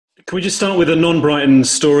Can we just start with a non-Brighton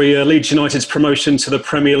story? Leeds United's promotion to the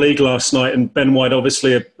Premier League last night, and Ben White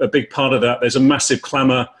obviously a big part of that. There's a massive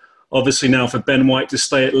clamour, obviously, now for Ben White to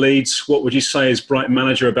stay at Leeds. What would you say as Brighton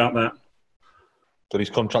manager about that? That he's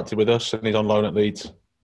contracted with us and he's on loan at Leeds.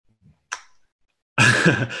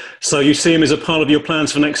 So you see him as a part of your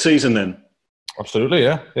plans for next season then? Absolutely,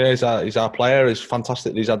 yeah. He's our player. He's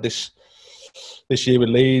fantastic. He's had this year with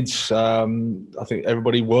Leeds. I think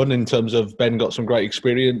everybody won in terms of Ben got some great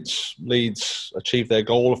experience. Leeds achieved their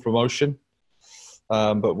goal of promotion,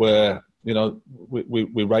 but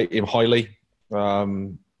we rate him highly.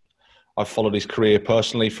 I've followed his career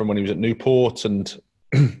personally from when he was at Newport and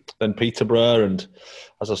then Peterborough, and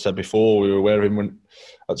as I said before, we were aware of him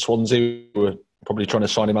at Swansea. We were probably trying to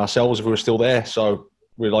sign him ourselves if we were still there, so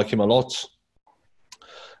we like him a lot.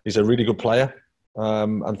 He's a really good player,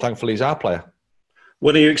 and thankfully he's our player.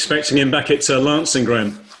 When are you expecting him back at Lancing,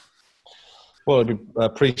 Graham? Well, it'll be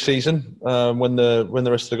pre-season when the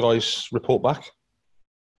rest of the guys report back.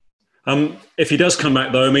 If he does come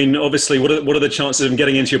back, though, I mean, obviously, what are the chances of him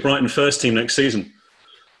getting into your Brighton first team next season?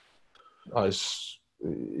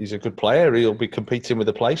 He's a good player. He'll be competing with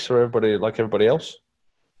the place for everybody, like everybody else.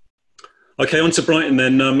 Okay, on to Brighton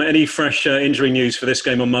then. Any fresh injury news for this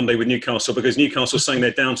game on Monday with Newcastle? Because Newcastle's saying they're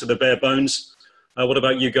down to the bare bones. What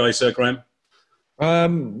about you guys, Graham?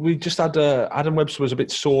 We just had Adam Webster was a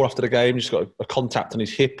bit sore after the game. He's got a contact on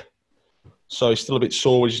his hip, so he's still a bit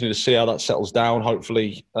sore. We just need to see how that settles down.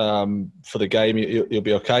 Hopefully, for the game, he'll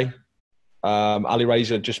be okay. Ali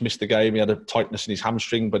Reza just missed the game. He had a tightness in his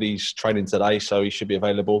hamstring, but he's training today, so he should be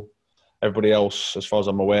available. Everybody else, as far as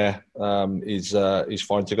I'm aware, is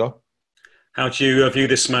fine to go. How do you view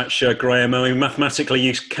this match, Graham? I mean, mathematically,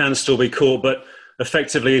 you can still be caught, but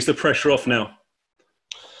effectively, is the pressure off now?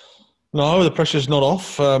 No, the pressure's not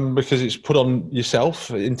off because it's put on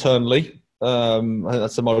yourself internally. I think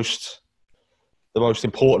that's the most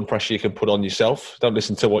important pressure you can put on yourself. Don't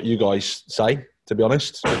listen to what you guys say, to be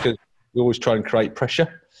honest, because we always try and create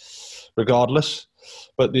pressure, regardless.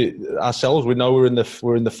 But ourselves, we know we're in the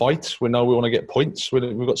fight. We know we want to get points.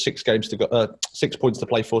 We've got 6 games to go, 6 points to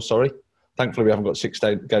play for. Sorry, thankfully we haven't got 6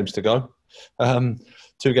 games to go. 2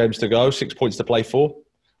 games to go, 6 points to play for,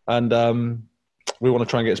 and we want to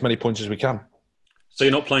try and get as many points as we can. So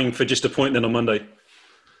you're not playing for just a point then on Monday?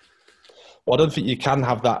 Well, I don't think you can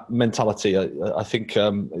have that mentality. I think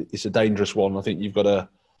it's a dangerous one. I think you've got to,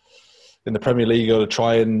 in the Premier League, you've got to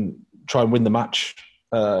try and win the match.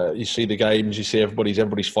 You see the games, you see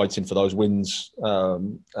everybody's fighting for those wins,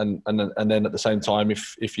 and then at the same time,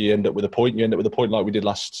 if you end up with a point, you end up with a point like we did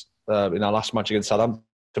in our last match against Southampton.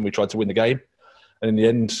 We tried to win the game, and in the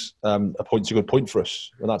end, a point's a good point for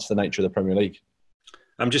us, and that's the nature of the Premier League.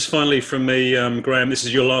 Just finally from me, Graham, this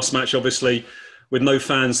is your last match, obviously, with no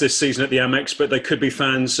fans this season at the Amex, but there could be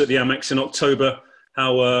fans at the Amex in October.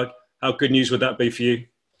 How good news would that be for you?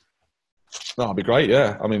 That'd be great,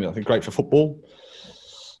 yeah. I mean, I think great for football,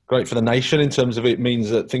 great for the nation in terms of it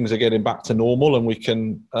means that things are getting back to normal and we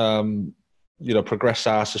can, progress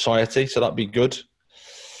our society. So that'd be good.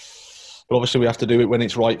 But obviously we have to do it when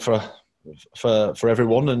it's right for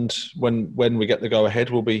everyone. And when we get the go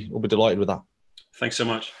ahead, we'll be delighted with that. Thanks so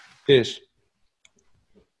much. Cheers.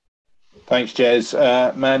 Thanks,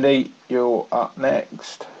 Jez. Mandy, you're up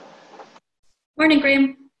next. Morning,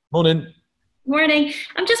 Graham. Morning. Morning.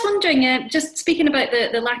 I'm just wondering, just speaking about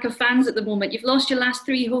the lack of fans at the moment, you've lost your last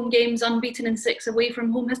 3 home games, unbeaten in 6 away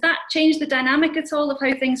from home. Has that changed the dynamic at all of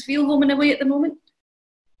how things feel home and away at the moment?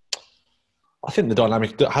 I think the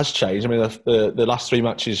dynamic has changed. I mean, the last 3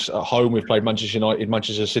 matches at home, we've played Manchester United,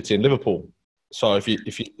 Manchester City and Liverpool. So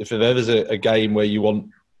if there's a game where you want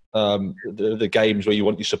the games where you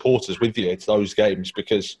want your supporters with you, it's those games,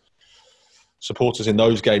 because supporters in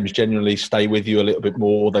those games generally stay with you a little bit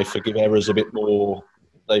more. They forgive errors a bit more.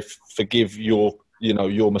 They forgive your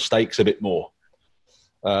mistakes a bit more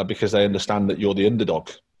because they understand that you're the underdog.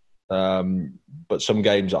 But some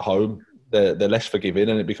games at home, they're less forgiving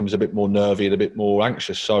and it becomes a bit more nervy and a bit more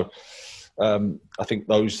anxious. So I think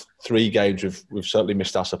those 3 games we've certainly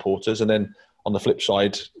missed our supporters. And then on the flip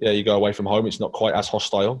side, you go away from home, it's not quite as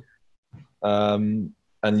hostile. And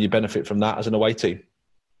you benefit from that as an away team.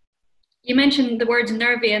 You mentioned the words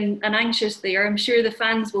nervy and anxious there. I'm sure the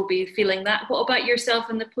fans will be feeling that. What about yourself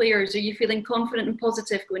and the players? Are you feeling confident and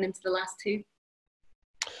positive going into the last 2?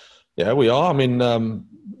 Yeah, we are. I mean,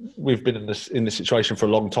 we've been in this situation for a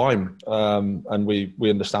long time, and we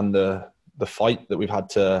understand the fight that we've had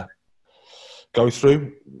to go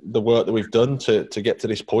through, the work that we've done to get to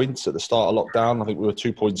this point. At the start of lockdown, I think we were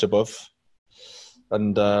 2 points above.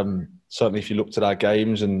 And certainly if you looked at our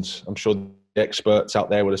games, and I'm sure the experts out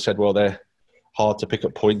there would have said, well, they're hard to pick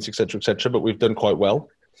up points, etc., etc. But we've done quite well.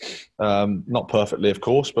 Not perfectly, of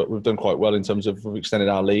course, but we've done quite well in terms of we've extended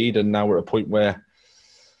our lead, and now we're at a point where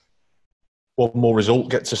one more result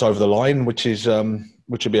gets us over the line, which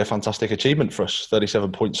would be a fantastic achievement for us.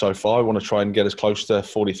 37 points so far. We want to try and get as close to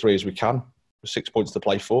 43 as we can. 6 points to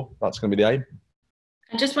play for. That's going to be the aim.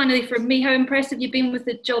 And just finally, from me, how impressed have you been with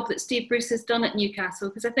the job that Steve Bruce has done at Newcastle?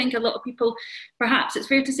 Because I think a lot of people, perhaps it's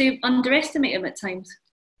fair to say, underestimate him at times.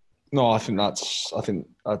 No, I think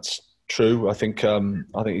that's true. I think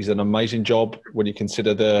he's done an amazing job when you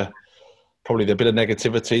consider probably the bit of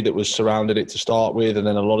negativity that was surrounded it to start with, and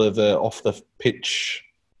then a lot of the off the pitch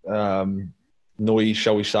noise,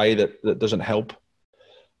 shall we say, that doesn't help.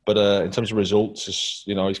 But in terms of results,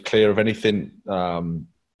 he's clear of anything.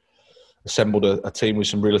 Assembled a team with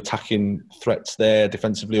some real attacking threats there,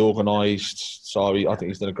 defensively organised. So I think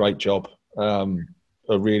he's done a great job. A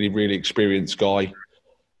really, really experienced guy,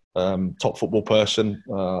 top football person.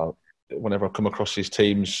 Whenever I come across his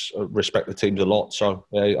teams, I respect the teams a lot. So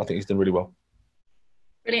yeah, I think he's done really well.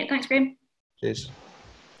 Brilliant. Thanks, Graham. Cheers.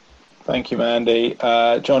 Thank you, Mandy.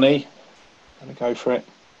 Johnny, going to go for it.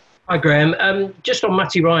 Hi, Graham. Just on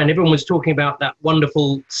Matty Ryan, everyone was talking about that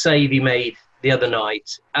wonderful save he made the other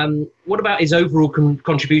night. What about his overall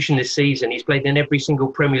contribution this season? He's played in every single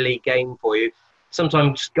Premier League game for you.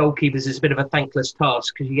 Sometimes goalkeepers is a bit of a thankless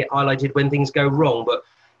task because you get highlighted when things go wrong. But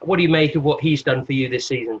what do you make of what he's done for you this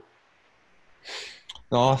season?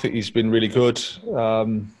 No, I think he's been really good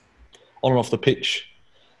on and off the pitch.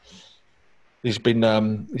 He's been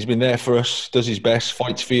there for us, does his best,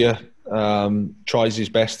 fights for you, tries his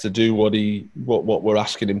best to do what we're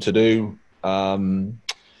asking him to do.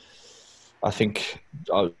 I think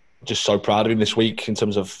I'm just so proud of him this week in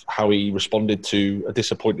terms of how he responded to a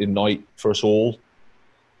disappointing night for us all.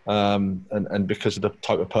 And because of the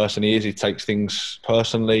type of person he is, he takes things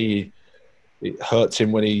personally. It hurts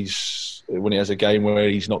him when he has a game where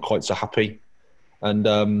he's not quite so happy. And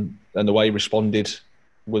the way he responded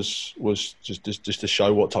was just to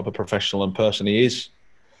show what type of professional and person he is.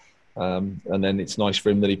 And then it's nice for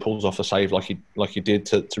him that he pulls off a save like he did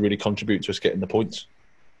to really contribute to us getting the points.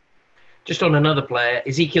 Just on another player,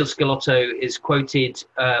 Ezekiel Scalotto is quoted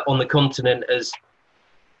on the continent as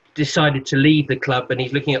decided to leave the club and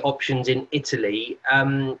he's looking at options in Italy.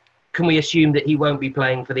 Can we assume that he won't be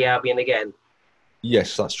playing for the Albion again?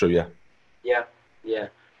 Yes, that's true, yeah. Yeah.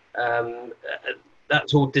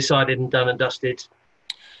 That's all decided and done and dusted.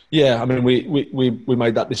 Yeah, I mean, we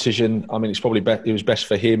made that decision. I mean, it's probably it was best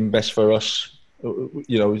for him, best for us. We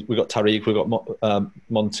got Tariq, we got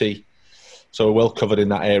Monty. So we're well covered in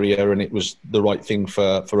that area, and it was the right thing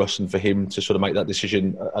for us and for him to sort of make that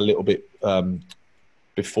decision a little bit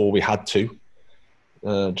before we had to,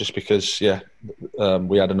 just because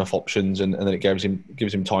we had enough options, and then it gives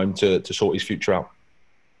him time to sort his future out.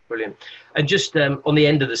 Brilliant. And just on the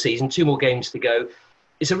end of the season, 2 more games to go.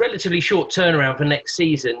 It's a relatively short turnaround for next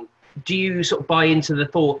season. Do you sort of buy into the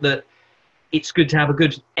thought that it's good to have a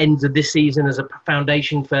good end of this season as a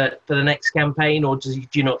foundation for the next campaign, or do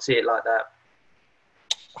you not see it like that?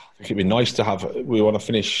 I think it'd be nice to have. We want to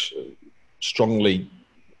finish strongly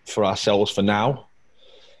for ourselves for now,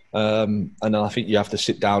 and then I think you have to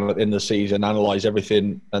sit down at the end of the season, analyse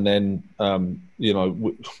everything, and then I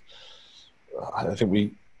think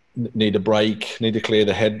we need a break, need to clear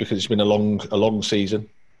the head because it's been a long season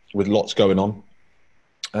with lots going on,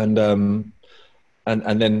 and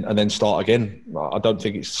then start again. I don't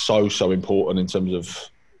think it's so important in terms of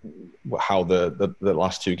how the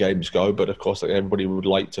last 2 games go, but of course everybody would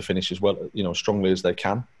like to finish as well, strongly as they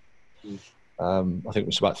can. I think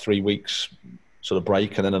it's about 3 weeks sort of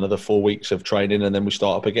break and then another 4 weeks of training, and then we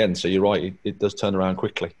start up again. So you're right, it does turn around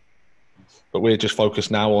quickly. But we're just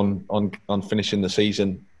focused now on finishing the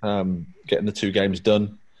season, getting the 2 games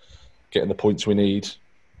done, getting the points we need,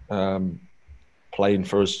 playing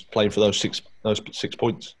for those six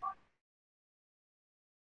points.